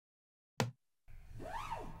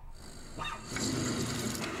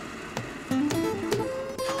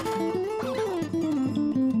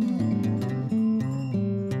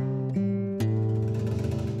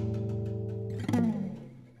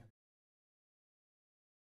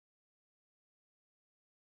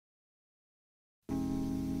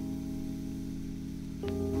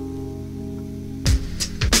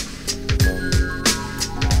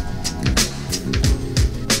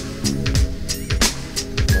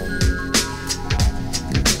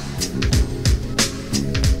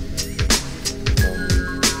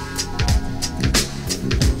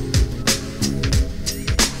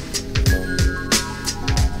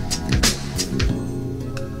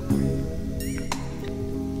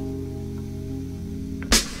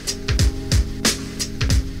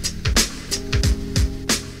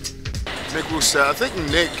Wooster. I think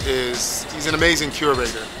he's an amazing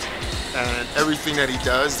curator. And everything that he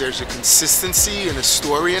does, there's a consistency and a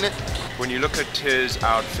story in it. When you look at his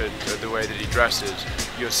outfit, the way that he dresses,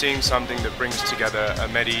 you're seeing something that brings together a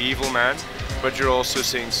medieval man, but you're also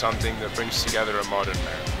seeing something that brings together a modern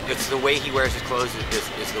man. It's the way he wears his clothes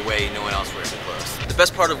is the way no one else wears their clothes. The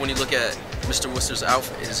best part of when you look at Mr. Wooster's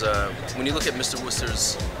outfit is when you look at Mr.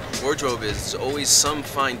 Wooster's wardrobe is always some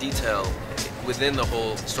fine detail within the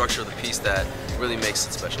whole structure of the piece that really makes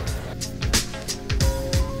it special.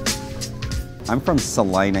 I'm from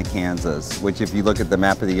Salina, Kansas, which if you look at the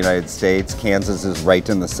map of the United States, Kansas is right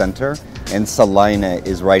in the center, and Salina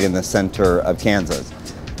is right in the center of Kansas.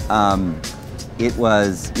 It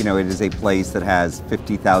is a place that has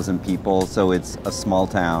 50,000 people, so it's a small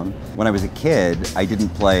town. When I was a kid, I didn't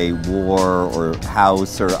play war or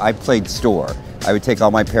house, or I played store. I would take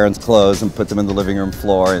all my parents' clothes and put them in the living room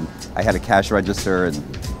floor, and I had a cash register, and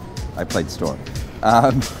I played store.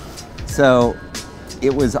 So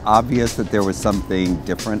it was obvious that there was something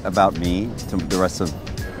different about me to the rest of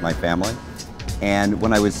my family. And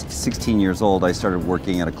when I was 16 years old, I started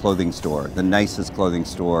working at a clothing store, the nicest clothing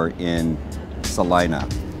store in Salina,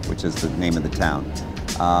 which is the name of the town.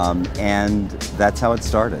 And that's how it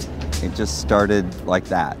started. It just started like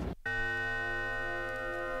that.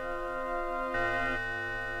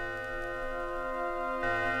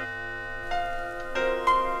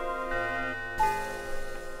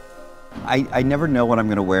 I never know what I'm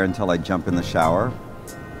going to wear until I jump in the shower.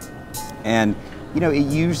 And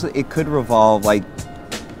it could revolve, like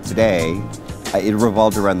today, it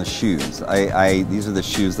revolved around the shoes. These are the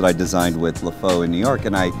shoes that I designed with LaFaux in New York,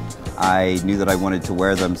 and I knew that I wanted to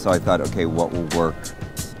wear them, so I thought, okay, what will work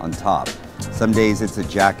on top? Some days it's a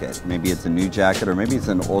jacket. Maybe it's a new jacket, or maybe it's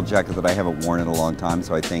an old jacket that I haven't worn in a long time,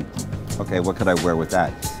 so I think, okay, what could I wear with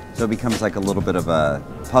that? So it becomes like a little bit of a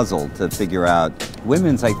puzzle to figure out.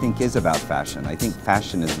 Women's, I think, is about fashion. I think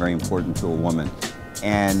fashion is very important to a woman.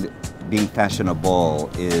 And being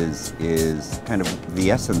fashionable is kind of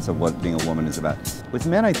the essence of what being a woman is about. With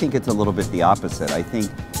men, I think it's a little bit the opposite. I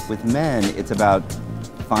think with men, it's about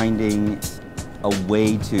finding a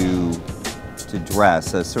way to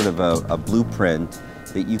dress, a sort of a blueprint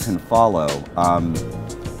that you can follow.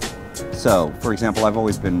 So, for example, I've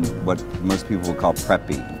always been what most people would call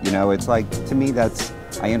preppy. It's like, to me,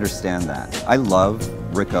 I understand that. I love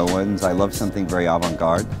Rick Owens, I love something very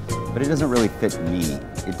avant-garde, but it doesn't really fit me.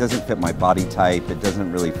 It doesn't fit my body type, it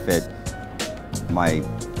doesn't really fit my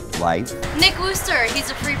life. Nick Wooster,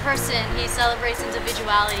 he's a free person. He celebrates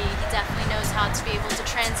individuality. He definitely knows how to be able to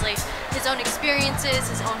translate his own experiences,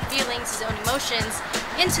 his own feelings, his own emotions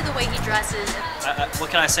into the way he dresses.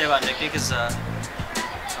 What can I say about Nick? Nick is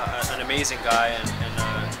an amazing guy,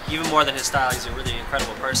 and even more than his style, he's a really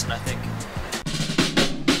incredible person, I think.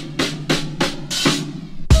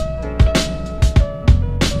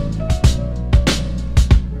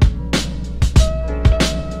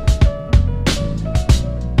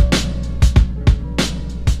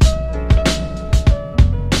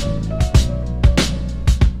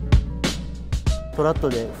 トラッド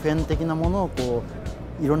で普遍的なものを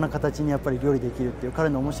いろんな形にやっぱり料理できるっていう彼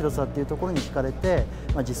の面白さっていうところに惹かれて、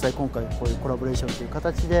実際今回こういうコラボレーションという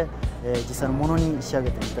形で、実際のものに仕上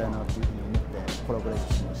げてみたいなというふうに思ってコラボレーシ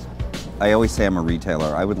ョンしました。I always say I'm a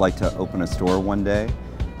retailer. I would like to open a store one day.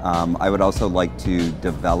 I would also like to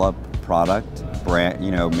develop product, brand,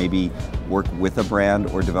 maybe work with a brand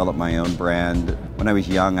or develop my own brand. When I was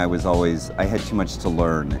young, I had too much to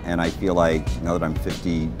learn, and I feel like now that I'm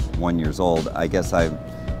 51 years old, I guess I'm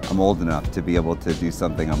old enough to be able to do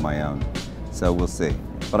something on my own. So we'll see.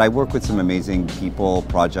 But I work with some amazing people.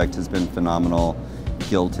 Project has been phenomenal.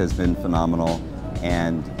 Gilt has been phenomenal.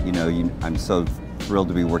 And I'm so thrilled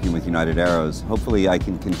to be working with United Arrows. Hopefully I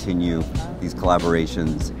can continue these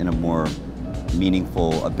collaborations in a more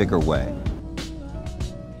meaningful, a bigger way.